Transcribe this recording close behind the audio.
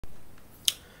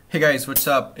Hey guys, what's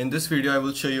up? In this video I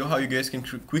will show you how you guys can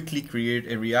quickly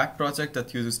create a React project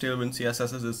that uses TailwindCss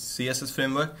as a CSS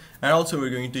framework, and also we're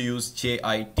going to use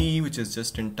JIT, which is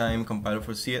just-in-time compiler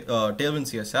for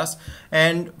TailwindCss,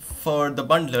 and for the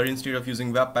bundler, instead of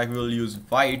using Webpack, we will use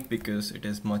Vite because it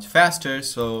is much faster,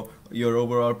 so your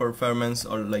overall performance,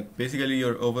 or like basically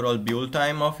your overall build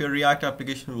time of your React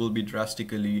application will be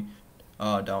drastically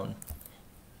down.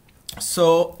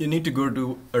 So you need to go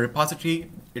to a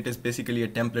repository. It is basically a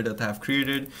template that I have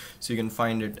created, so you can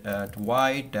find it at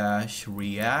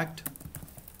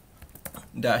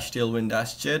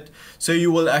y-react-tailwind-jit. So you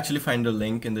will actually find a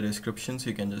link in the description, so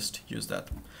you can just use that.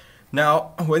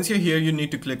 Now once you're here, you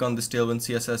need to click on this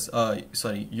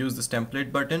TailwindCss, use this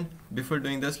template button. Before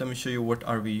doing this, let me show you what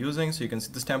are we using. So you can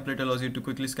see this template allows you to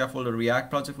quickly scaffold a React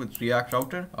project with React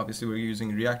router. Obviously we're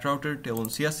using React router,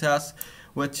 TailwindCss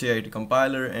with JIT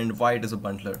compiler, and Vite as a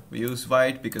bundler. We use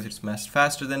Vite because it's much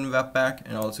faster than Webpack,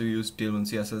 and also use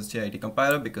TailwindCss JIT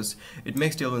compiler because it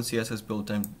makes TailwindCss build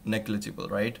time negligible,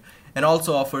 right? And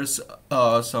also offers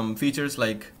some features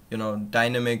like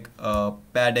dynamic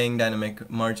padding, dynamic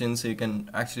margin, so you can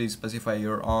actually specify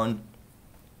your own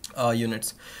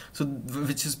units, so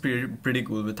which is pretty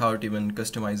cool without even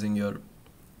customizing your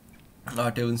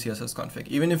TailwindCss config.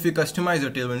 Even if you customize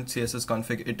your TailwindCss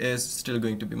config, it is still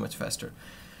going to be much faster.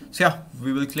 So yeah,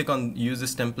 we will click on use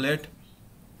this template.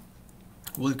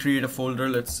 We'll create a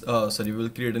folder. We'll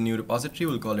create a new repository.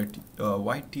 We'll call it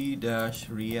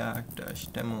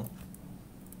yt-react-demo,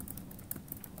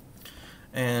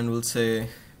 and we'll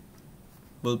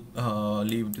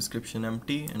leave description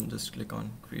empty and just click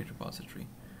on create repository.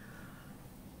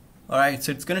 Alright,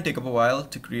 so it's gonna take up a while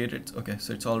to create it. Okay,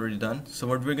 so it's already done. So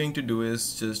what we're going to do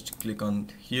is just click on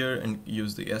here and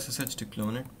use the SSH to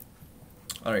clone it.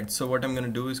 Alright, so what I'm gonna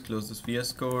do is close this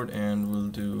VS Code, and we'll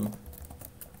do,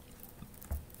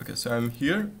 okay, so I'm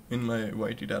here in my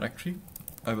YT directory.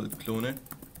 I will clone it,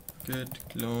 git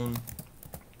clone,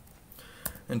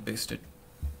 and paste it.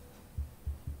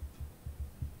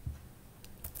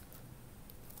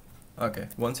 Okay,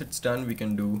 once it's done, we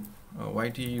can do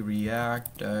yt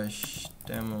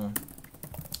react-demo.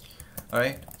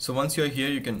 Alright, so once you're here,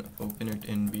 you can open it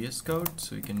in VS Code.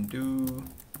 So you can do,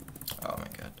 oh my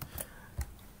god.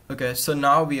 Okay, so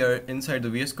now we are inside the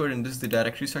VS Code, and this is the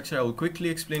directory structure. I will quickly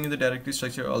explain you the directory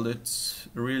structure, although it's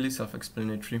really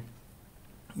self-explanatory.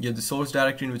 You have the source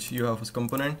directory in which you have a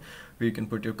component where you can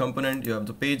put your component. You have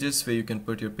the pages where you can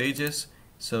put your pages.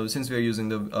 So since we are using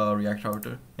the React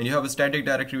router, and you have a static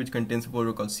directory which contains a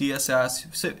folder called CSS.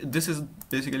 So this is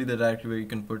basically the directory where you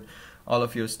can put all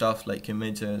of your stuff like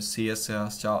images,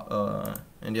 CSS,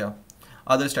 and yeah,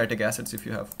 other static assets if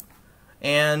you have.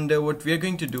 And what we are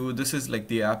going to do, this is like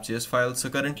the app.js file. So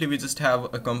currently we just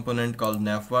have a component called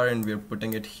navbar, and we're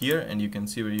putting it here, and you can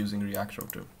see we're using React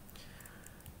router.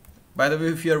 By the way,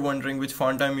 if you are wondering which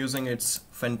font I'm using, it's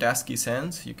Fantasky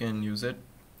Sans. You can use it.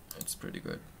 It's pretty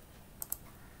good.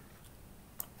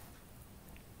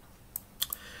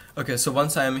 Okay, so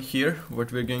once I am here,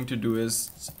 what we're going to do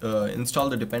is install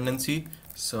the dependency.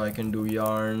 So I can do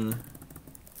yarn.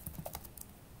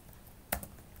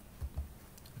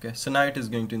 Okay, so now it is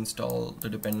going to install the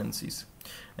dependencies,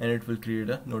 and it will create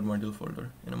a node module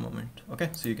folder in a moment. Okay,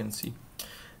 so you can see.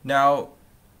 Now,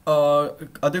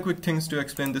 other quick things to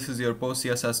explain. This is your post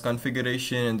CSS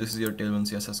configuration, and this is your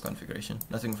TailwindCss configuration.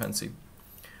 Nothing fancy.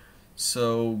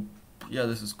 So yeah,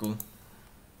 this is cool.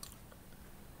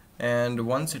 And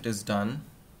once it is done,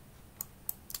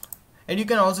 and you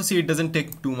can also see it doesn't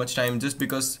take too much time, just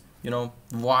because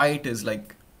Vite is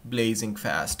like blazing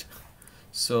fast.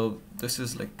 So this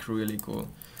is like really cool.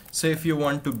 So if you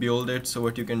want to build it, so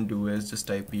what you can do is just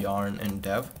type yarn and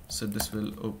dev. So this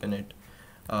will open it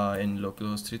in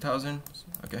localhost 3000.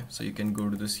 Okay, so you can go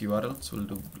to this URL. So we'll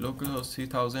do localhost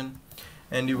 3000,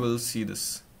 and you will see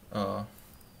this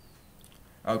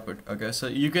output. Okay, so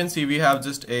you can see we have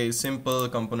just a simple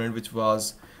component which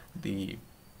was the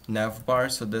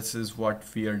navbar. So this is what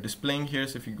we are displaying here.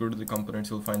 So if you go to the components,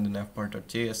 you'll find the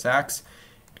navbar.jsx.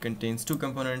 It contains two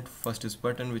components. First is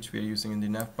button, which we are using in the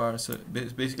navbar. So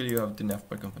basically you have the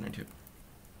navbar component here,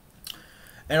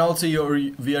 and also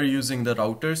we are using the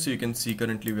router. So you can see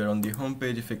currently we are on the home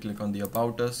page. If I click on the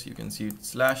about us, you can see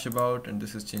it's /about, and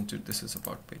this is changed to this is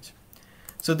about page.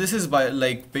 So this is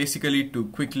basically to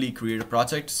quickly create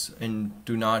projects and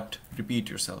to not repeat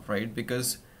yourself, right?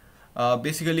 Because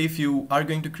basically if you are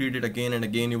going to create it again and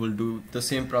again, you will do the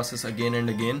same process again and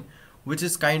again, which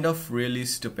is kind of really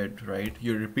stupid, right?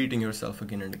 You're repeating yourself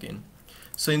again and again.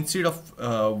 So instead of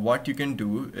what you can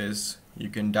do is you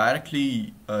can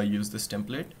directly use this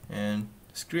template and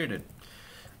just create it.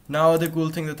 Now the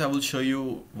cool thing that I will show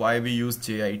you why we use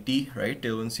JIT, right?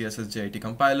 TailwindCss JIT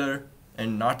compiler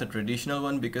and not the traditional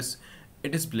one, because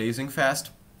it is blazing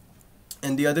fast.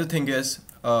 And the other thing is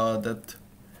that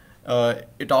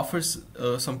it offers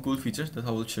some cool features that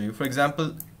I will show you. For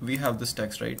example, we have this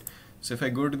text, right? So if I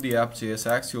go to the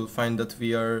app.jsx, you'll find that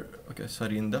we are,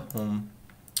 in the home.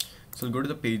 So I'll go to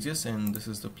the pages and this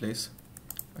is the place.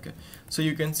 Okay, so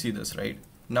you can see this, right?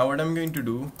 Now what I'm going to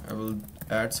do, I will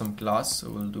add some class. So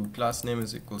we'll do class name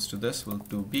is equals to this. We'll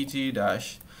do bg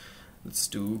dash, let's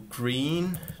do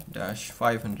green dash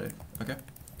 500. Okay,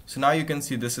 so now you can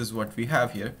see this is what we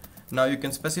have here. Now you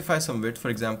can specify some width, for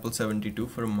example 72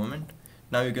 for a moment.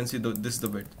 Now you can see this is the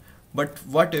width. But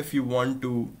what if you want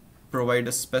to provide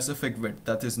a specific width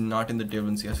that is not in the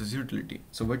TailwindCss utility?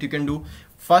 So what you can do,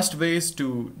 first way is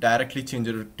to directly change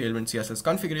your TailwindCss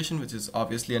configuration, which is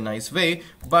obviously a nice way,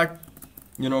 but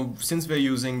you know, since we're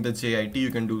using the JIT,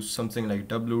 you can do something like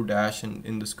w dash, and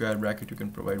in the square bracket you can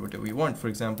provide whatever you want. For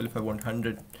example, if I want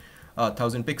 1000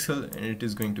 pixel, and it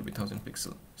is going to be 1000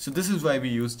 pixel. So this is why we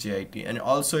use JIT, and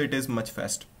also it is much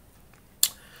fast.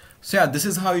 So yeah, this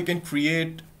is how you can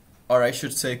create, or I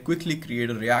should say quickly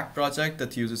create, a React project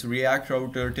that uses React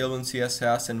Router,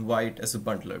 TailwindCss and Vite as a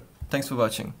bundler. Thanks for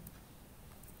watching.